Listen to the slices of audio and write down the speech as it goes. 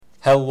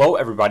Hello,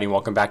 everybody, and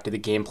welcome back to the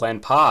Game Plan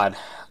Pod,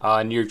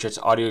 New York Jets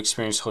audio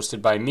experience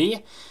hosted by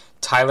me,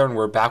 Tyler, and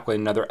we're back with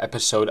another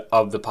episode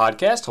of the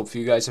podcast.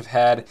 Hopefully you guys have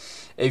had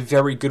a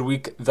very good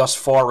week thus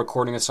far,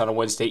 recording this on a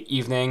Wednesday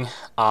evening.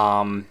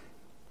 Recording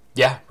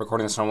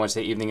this on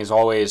Wednesday evening as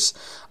always,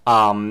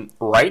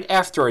 right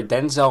after a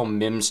Denzel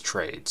Mims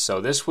trade.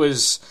 So this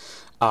was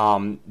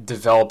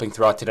developing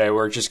throughout today.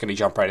 We're just going to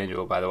jump right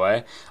into it, by the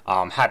way.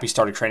 Happy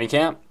start of training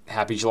camp.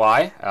 Happy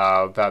July.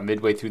 About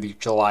midway through the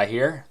July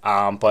here.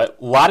 But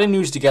a lot of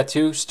news to get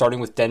to,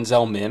 starting with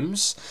Denzel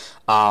Mims.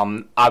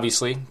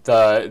 Obviously,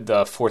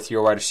 the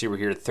fourth-year wide receiver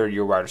here,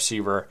 third-year wide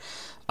receiver.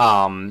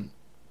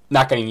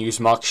 Not getting used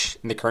much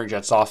in the current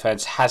Jets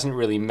offense. Hasn't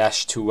really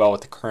meshed too well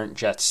with the current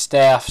Jets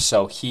staff.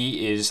 So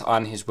he is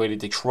on his way to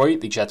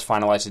Detroit. The Jets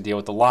finalized a deal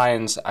with the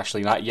Lions.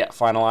 Actually, not yet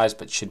finalized,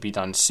 but should be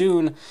done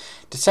soon,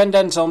 to send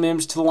Denzel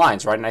Mims to the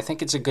Lions, right? And I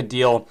think it's a good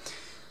deal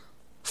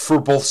for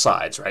both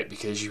sides, right?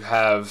 Because you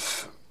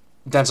have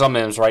Denzel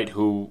Mims, right,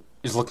 who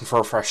is looking for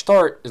a fresh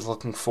start, is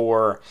looking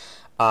for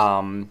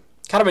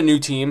kind of a new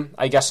team,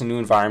 I guess, a new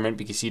environment,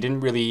 because he didn't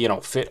really,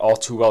 fit all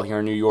too well here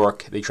in New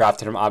York. They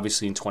drafted him,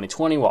 obviously, in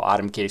 2020 while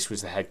Adam Gase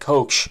was the head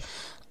coach.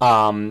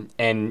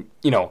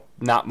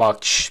 Not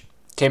much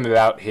came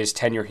about his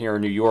tenure here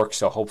in New York,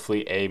 so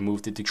hopefully a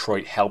move to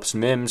Detroit helps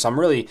Mims. I'm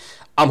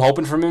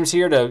hoping for Mims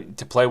here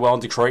to play well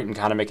in Detroit and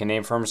kind of make a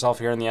name for himself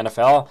here in the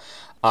NFL.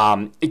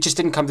 It just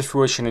didn't come to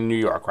fruition in New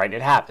York, right?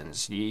 It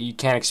happens. You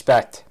can't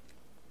expect,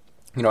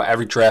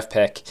 every draft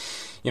pick,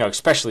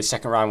 especially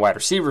second-round wide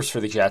receivers for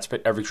the Jets,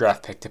 but every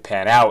draft pick to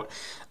pan out.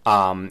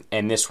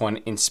 And this one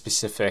in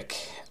specific,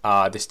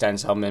 this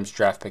Denzel Mims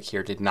draft pick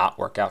here did not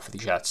work out for the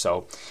Jets.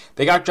 So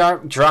they got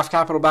draft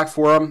capital back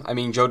for him. I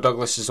mean, Joe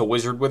Douglas is a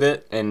wizard with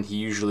it, and he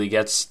usually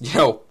gets,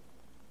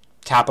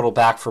 capital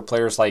back for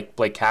players like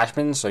Blake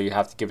Cashman. So you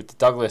have to give it to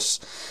Douglas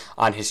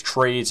on his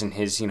trades and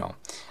his,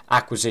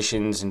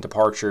 acquisitions and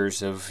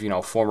departures of,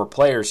 former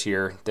players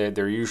here.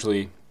 They're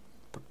usually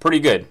pretty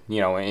good,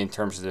 in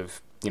terms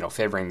of,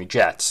 favoring the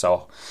Jets.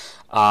 So,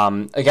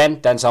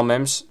 again, Denzel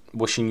Mims,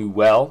 wishing you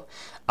well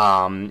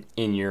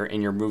in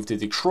your move to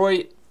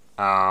Detroit.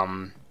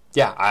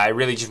 I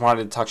really just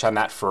wanted to touch on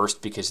that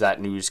first because that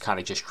news kind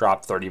of just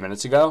dropped 30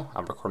 minutes ago.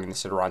 I'm recording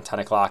this at around 10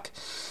 o'clock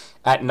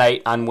at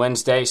night on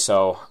Wednesday.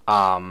 So,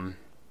 kind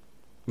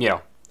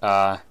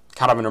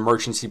of an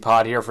emergency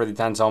pod here for the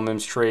Denzel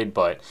Mims trade,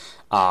 but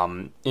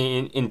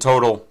in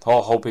total,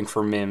 all hoping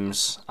for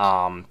Mims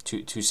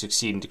to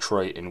succeed in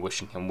Detroit and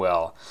wishing him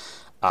well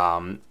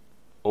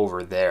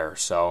over there.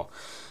 So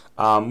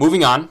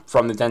moving on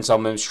from the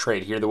Denzel Mims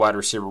trade here, the wide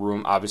receiver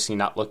room obviously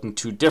not looking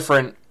too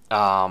different.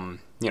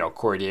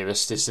 Corey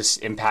Davis, does this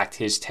impact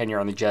his tenure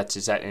on the Jets?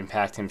 Does that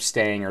impact him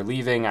staying or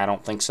leaving? I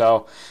don't think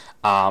so.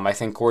 I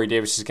think Corey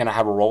Davis is going to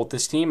have a role with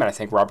this team, and I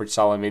think Robert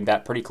Saleh made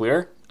that pretty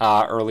clear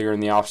earlier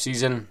in the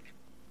offseason.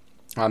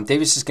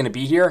 Davis is going to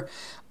be here,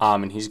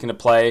 and he's going to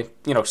play,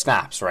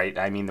 snaps, right?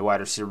 I mean, the wide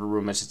receiver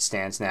room as it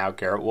stands now,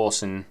 Garrett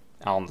Wilson,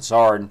 Allen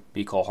Lazard,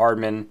 Mecole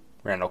Hardman,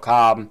 Randall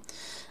Cobb,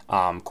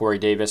 Corey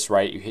Davis,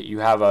 right? You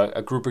have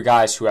a group of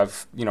guys who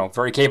have,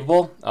 very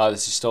capable.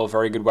 This is still a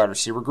very good wide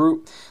receiver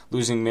group.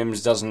 Losing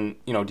Mims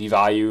doesn't,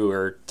 devalue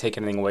or take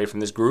anything away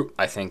from this group.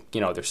 I think,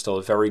 they're still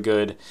a very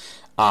good,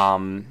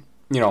 1,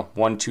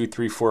 2,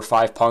 3, 4,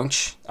 5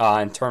 punch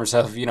in terms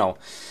of,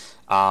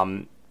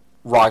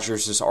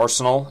 Rodgers'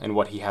 arsenal and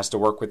what he has to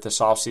work with this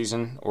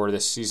offseason or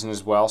this season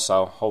as well.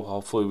 So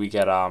hopefully we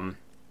get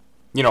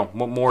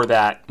more of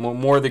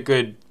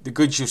the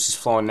good juices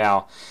flowing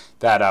now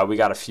that we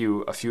got a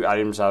few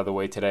items out of the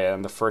way today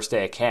on the first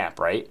day of camp,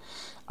 right?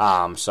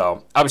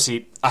 So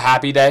obviously a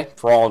happy day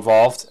for all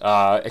involved,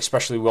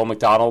 especially Will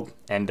McDonald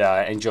and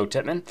Joe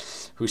Tippmann,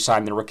 who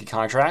signed their rookie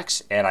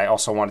contracts. And I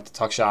also wanted to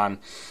touch on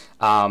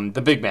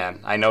the big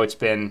man. I know it's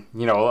been,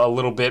 a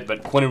little bit,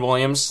 but Quinnen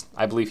Williams,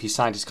 I believe he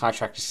signed his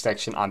contract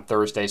extension on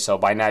Thursday, so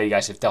by now you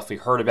guys have definitely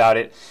heard about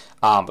it.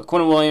 But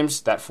Quinnen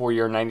Williams, that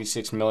 4-year,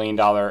 $96 million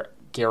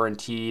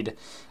guaranteed,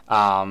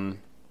 I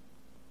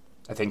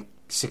think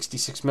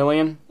 $66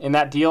 million in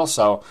that deal,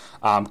 so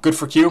good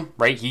for Q,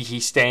 right?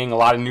 He's staying. A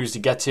lot of news to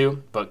get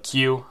to, but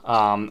Q,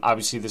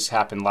 obviously this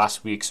happened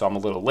last week, so I'm a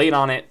little late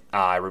on it.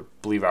 I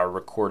believe I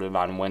recorded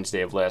on Wednesday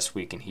of last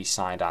week, and he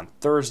signed on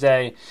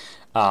Thursday.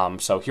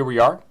 So here we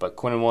are, but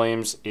Quinnen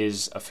Williams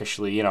is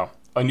officially, a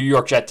New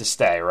York Jet to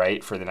stay,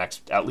 right, for the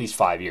next at least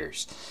 5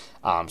 years.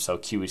 So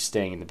Q is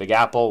staying in the Big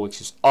Apple, which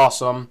is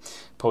awesome.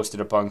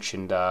 Posted a bunch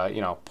and,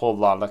 pulled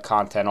a lot of the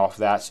content off of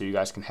that, so you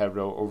guys can head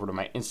over to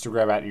my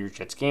Instagram at New York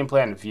Jets Game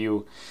Plan and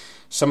view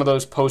some of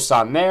those posts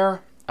on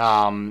there.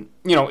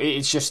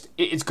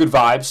 It's good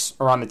vibes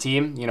around the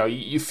team.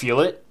 You feel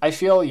it, I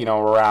feel,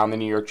 around the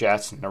New York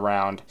Jets and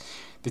around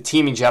the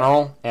team in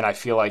general. And I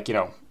feel like,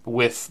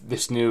 with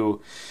this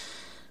new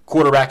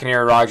quarterback in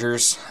Aaron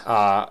Rodgers,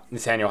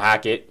 Nathaniel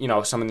Hackett,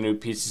 some of the new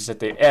pieces that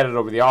they added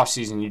over the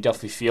offseason, you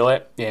definitely feel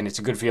it, and it's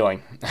a good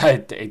feeling,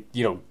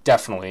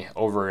 definitely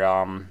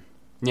over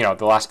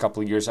the last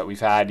couple of years that we've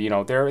had,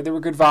 there were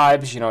good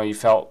vibes. You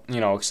felt,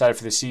 excited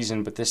for the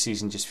season, but this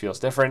season just feels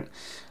different.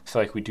 I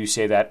feel like we do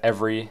say that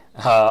every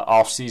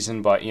off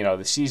season, but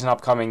the season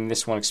upcoming,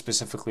 this one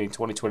specifically in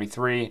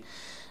 2023,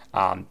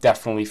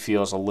 definitely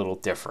feels a little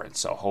different.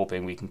 So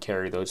hoping we can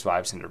carry those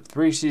vibes into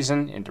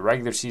preseason, into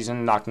regular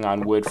season, knocking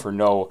on wood for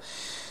no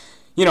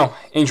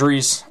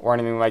injuries or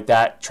anything like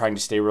that, trying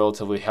to stay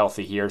relatively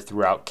healthy here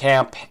throughout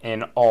camp,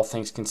 and all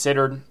things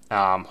considered,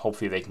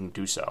 hopefully they can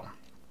do so.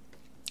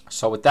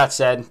 So with that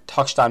said,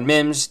 touched on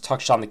Mims,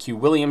 touched on the Q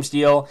Williams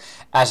deal.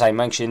 As I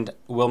mentioned,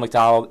 Will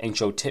McDonald and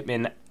Joe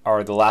Tippmann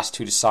are the last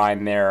two to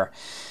sign their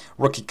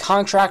rookie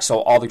contract,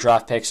 so all the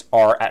draft picks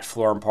are at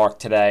Florham Park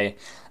today.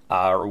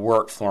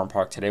 We're at Florham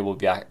Park today. We'll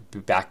be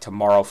back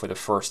tomorrow for the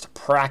first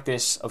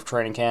practice of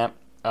training camp.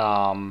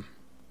 And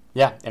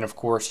of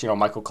course,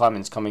 Michael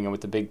Clemens coming in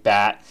with the big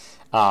bat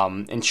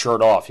and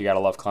shirt off. You got to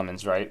love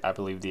Clemens, right? I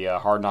believe the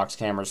Hard Knocks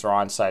cameras are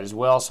on site as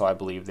well, so I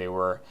believe they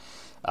were,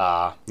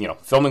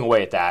 filming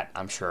away at that,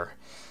 I'm sure.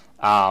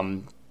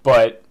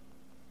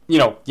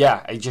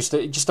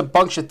 Just a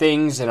bunch of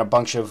things and a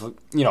bunch of,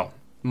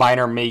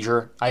 minor,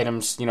 major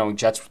items, in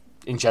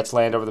Jets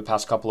land over the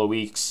past couple of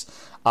weeks.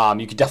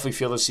 You could definitely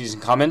feel the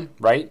season coming,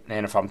 right?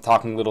 And if I'm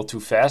talking a little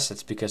too fast,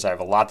 it's because I have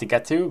a lot to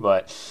get to,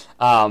 but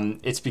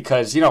it's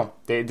because,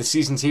 the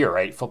season's here,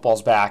 right?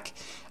 Football's back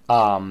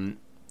in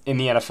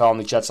the NFL, and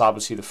the Jets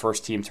obviously the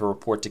first team to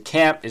report to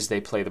camp as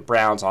they play the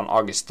Browns on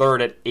August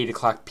 3rd at 8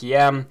 o'clock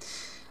p.m.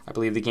 I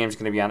believe the game's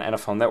going to be on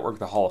NFL Network,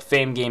 the Hall of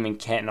Fame game in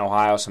Canton,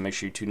 Ohio, so make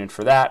sure you tune in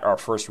for that. Our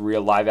first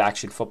real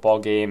live-action football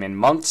game in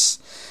months,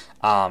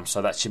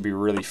 so that should be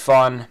really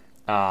fun.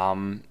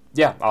 I'll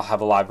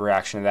have a live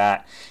reaction to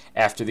that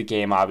after the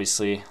game,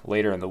 obviously,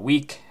 later in the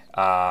week.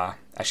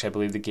 Actually, I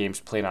believe the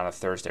game's played on a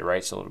Thursday,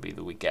 right? So it'll be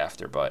the week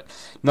after. But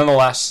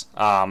nonetheless,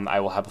 I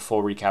will have a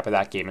full recap of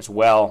that game as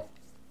well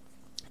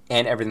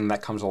and everything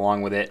that comes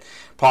along with it.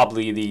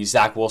 Probably the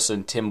Zach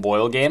Wilson-Tim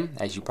Boyle game,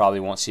 as you probably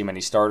won't see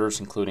many starters,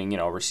 including,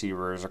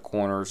 receivers or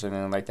corners and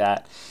anything like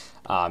that.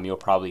 You'll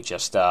probably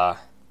just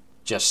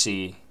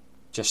see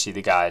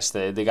the guys,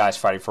 the guys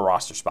fighting for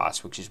roster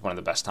spots, which is one of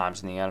the best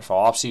times in the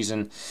NFL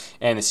offseason.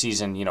 And the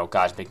season,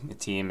 guys making the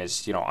team is,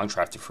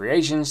 undrafted free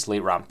agents,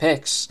 late round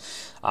picks.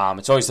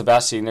 It's always the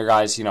best seeing their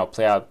guys,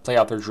 play out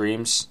their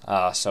dreams.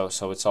 So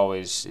it's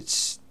always,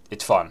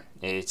 it's fun.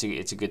 It's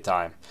a good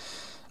time.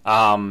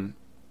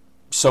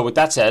 So with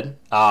that said,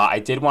 I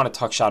did want to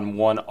touch on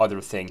one other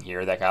thing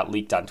here that got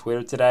leaked on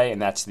Twitter today,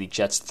 and that's the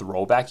Jets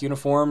throwback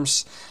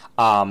uniforms.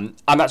 I'm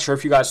not sure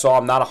if you guys saw.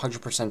 I'm not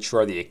 100%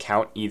 sure of the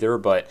account either,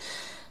 but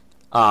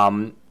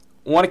one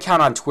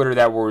account on Twitter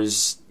that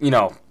was,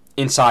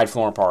 inside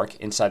Florham Park,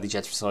 inside the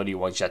Jets facility,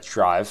 One Jets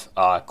Drive,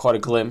 caught a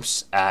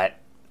glimpse at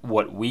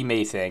what we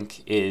may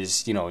think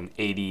is, an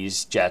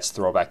 80s Jets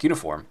throwback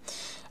uniform.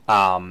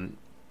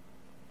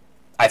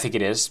 I think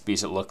it is,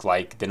 because it looked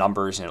like the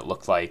numbers and it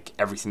looked like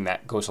everything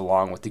that goes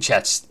along with the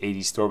Jets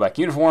 80s throwback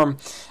uniform.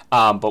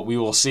 But we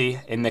will see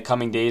in the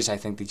coming days. I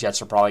think the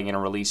Jets are probably going to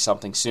release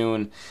something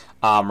soon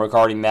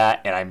regarding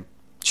that, and I'm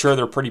sure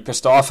they're pretty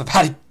pissed off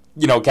about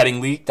it,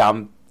 getting leaked.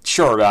 I'm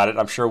sure about it.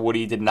 I'm sure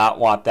Woody did not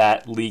want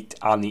that leaked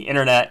on the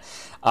internet.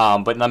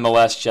 But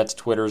nonetheless, Jets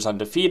Twitter is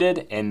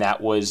undefeated, and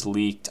that was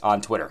leaked on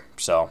Twitter.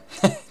 So,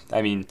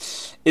 I mean,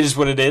 it is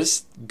what it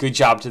is. Good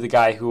job to the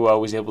guy who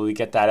was able to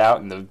get that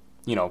out, and the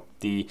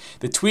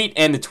tweet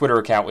and the Twitter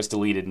account was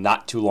deleted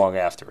not too long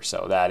after.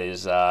 So that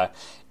is,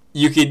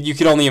 you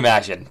could only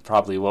imagine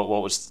probably what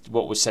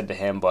was said to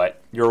him.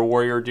 But you're a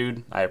warrior,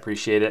 dude. I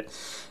appreciate it.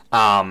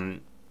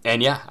 And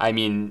yeah, I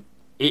mean,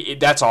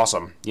 that's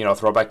awesome.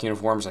 Throwback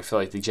uniforms. I feel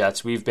like the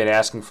Jets, we've been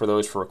asking for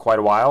those for quite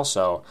a while.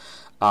 So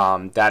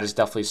that is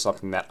definitely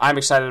something that I'm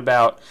excited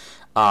about.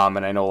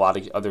 And I know a lot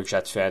of other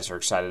Jets fans are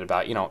excited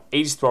about,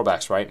 80s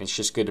throwbacks, right? And it's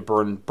just good to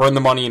burn the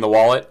money in the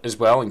wallet as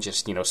well and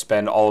just,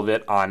 spend all of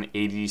it on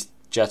 80s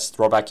Jets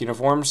throwback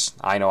uniforms.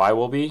 I know I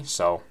will be.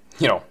 So,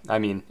 I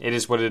mean, it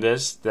is what it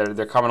is.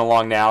 They're coming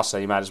along now, so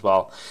you might as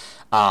well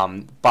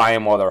buy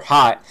them while they're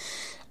hot.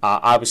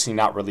 Obviously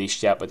not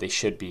released yet, but they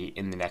should be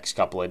in the next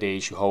couple of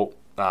days, you hope,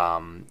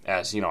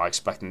 as, I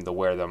expect them to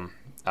wear them,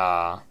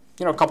 a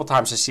couple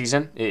times this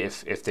season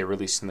if they're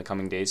released in the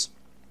coming days.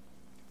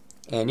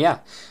 And yeah,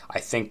 I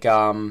think, this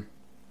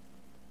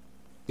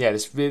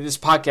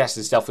podcast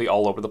is definitely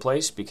all over the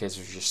place because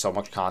there's just so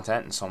much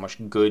content and so much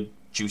good,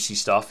 juicy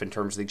stuff in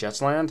terms of the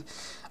Jets land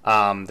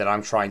that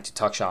I'm trying to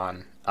touch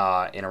on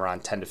in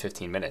around 10 to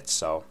 15 minutes.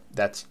 So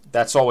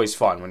that's always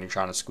fun when you're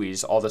trying to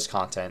squeeze all this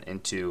content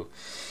into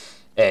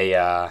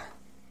a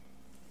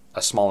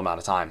small amount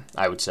of time,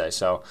 I would say.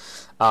 So,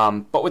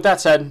 but with that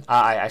said,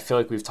 I feel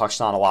like we've touched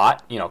on a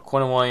lot.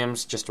 Quinnen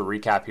Williams, just to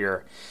recap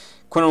here.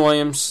 Quinnen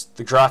Williams,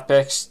 the draft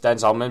picks,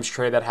 Denzel Mims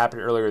trade that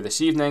happened earlier this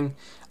evening.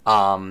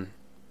 Adrian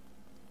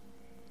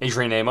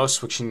Amos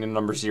switching to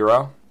number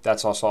 0.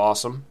 That's also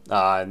awesome.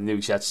 The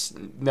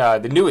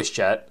newest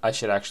Jet, I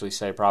should actually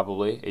say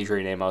probably,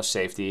 Adrian Amos,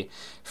 safety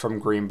from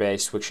Green Bay,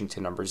 switching to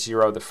number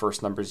 0, the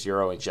first number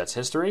 0 in Jets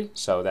history.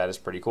 So that is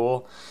pretty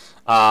cool.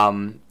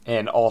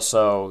 And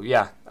also,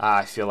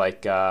 I feel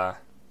like that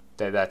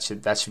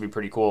should be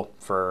pretty cool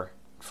for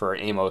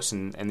Amos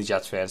and the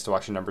Jets fans to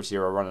watch a number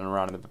 0 running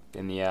around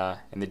in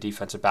the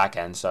defensive back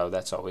end. So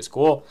that's always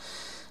cool.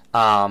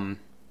 The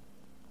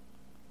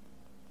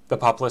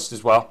pup list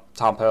as well.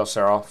 Tom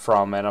Pelissero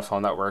from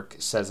NFL Network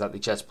says that the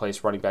Jets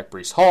place running back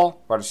Breece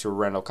Hall, wide receiver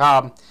Randall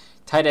Cobb,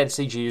 tight end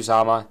C.J.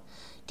 Uzomah,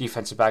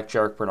 defensive back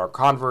Jarek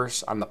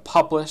Bernard-Converse on the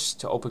pup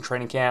list to open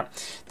training camp.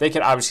 They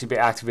can obviously be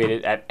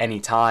activated at any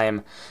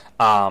time,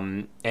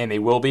 and they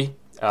will be.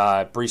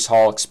 Breece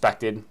Hall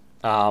expected.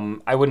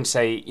 I wouldn't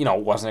say,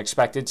 wasn't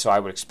expected, so I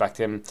would expect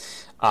him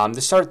to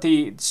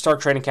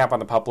start training camp on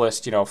the pup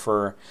list,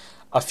 for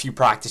a few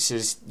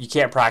practices. You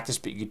can't practice,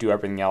 but you can do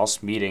everything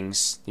else,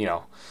 meetings,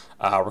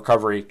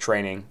 recovery,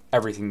 training,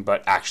 everything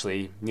but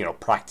actually,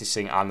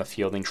 practicing on the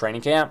field in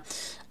training camp.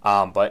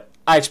 But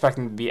I expect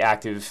him to be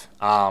active,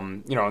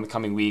 in the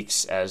coming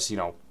weeks as,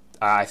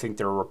 I think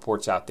there are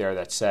reports out there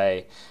that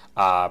say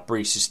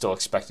Breece is still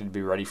expected to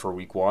be ready for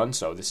week 1.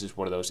 So this is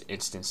one of those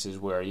instances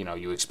where,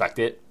 you expect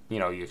it.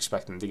 You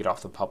expect him to get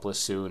off the pup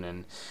list soon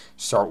and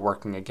start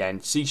working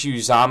again. C.J.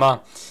 Uzomah,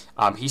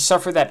 he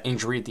suffered that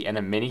injury at the end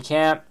of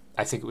minicamp.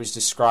 I think it was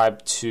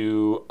described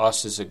to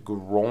us as a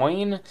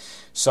groin.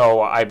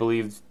 So I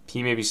believe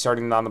he may be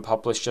starting on the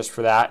pup list just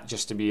for that,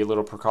 just to be a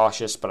little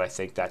precautious, but I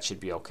think that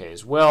should be okay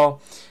as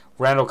well.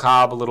 Randall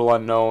Cobb, a little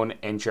unknown,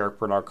 and Jarek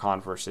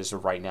Bernard-Converse as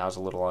of right now is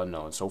a little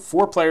unknown. So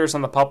 4 players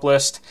on the pup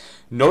list.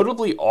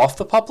 Notably off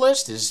the pup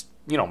list is,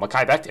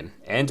 Mekhi Becton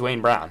and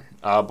Dwayne Brown,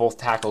 both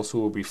tackles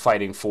who will be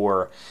fighting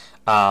for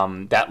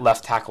that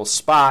left tackle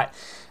spot.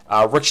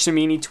 Rich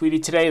Cimini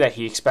tweeted today that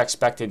he expects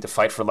Becton to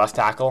fight for left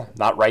tackle,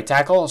 not right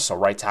tackle. So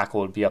right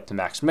tackle would be up to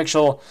Max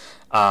Mitchell,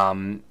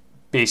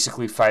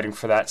 basically fighting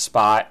for that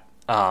spot.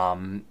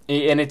 And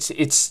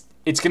it's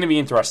going to be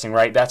interesting,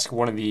 right? That's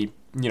one of the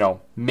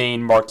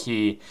main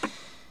marquee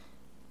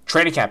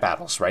training camp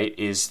battles, right?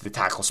 Is the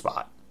tackle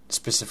spot,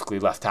 specifically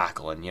left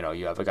tackle, and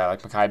you have a guy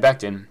like Mekhi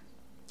Becton,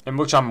 and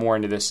which I'm more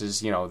into this is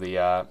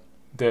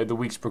the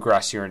weeks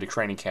progress here into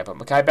training camp. But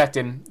Mekhi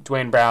Becton,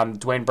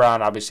 Dwayne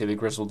Brown, obviously the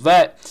grizzled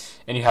vet,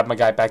 and you have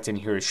Mekhi Becton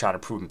here who's trying to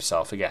prove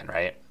himself again,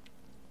 right?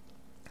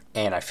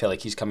 And I feel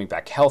like he's coming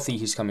back healthy.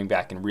 He's coming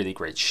back in really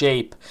great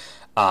shape.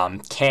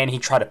 Can he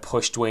try to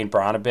push Dwayne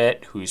Brown a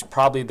bit, who's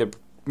probably the,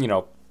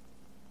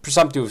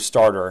 presumptive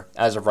starter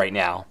as of right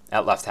now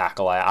at left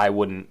tackle? I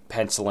wouldn't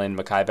pencil in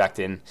Mekhi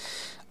Becton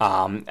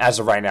as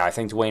of right now. I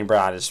think Dwayne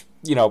Brown is,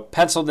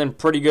 penciled in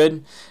pretty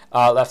good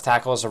left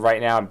tackle as of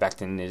right now, and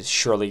Becton is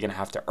surely going to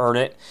have to earn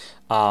it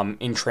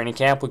in training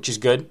camp, which is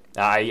good.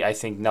 I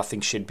think nothing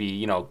should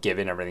be,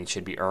 given. Everything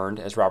should be earned,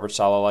 as Robert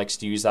Saleh likes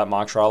to use that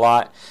mantra a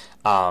lot.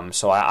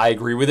 So I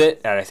agree with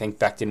it, and I think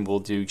Becton will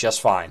do just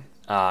fine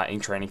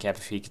in training camp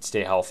if he could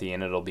stay healthy,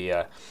 and it'll be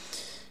a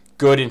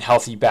good and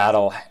healthy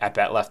battle at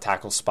that left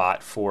tackle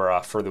spot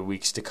for the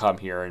weeks to come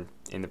here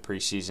in the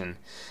preseason.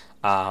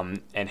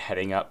 And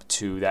heading up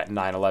to that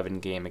 9-11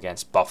 game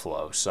against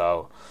Buffalo.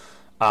 So,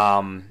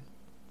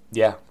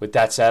 with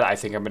that said, I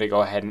think I'm going to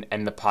go ahead and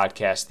end the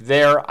podcast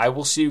there. I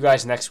will see you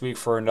guys next week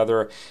for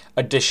another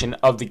edition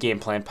of the Game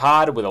Plan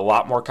Pod with a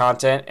lot more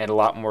content and a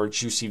lot more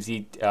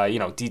juicy,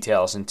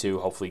 details into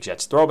hopefully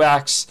Jets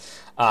throwbacks.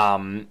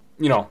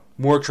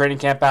 More training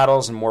camp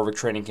battles and more of a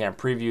training camp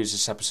previews.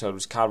 This episode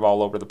was kind of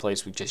all over the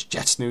place with just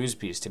Jets news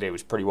because today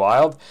was pretty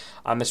wild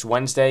on this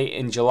Wednesday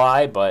in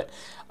July. But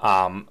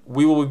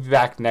we will be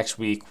back next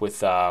week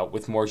with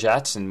more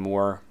Jets and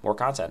more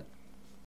content.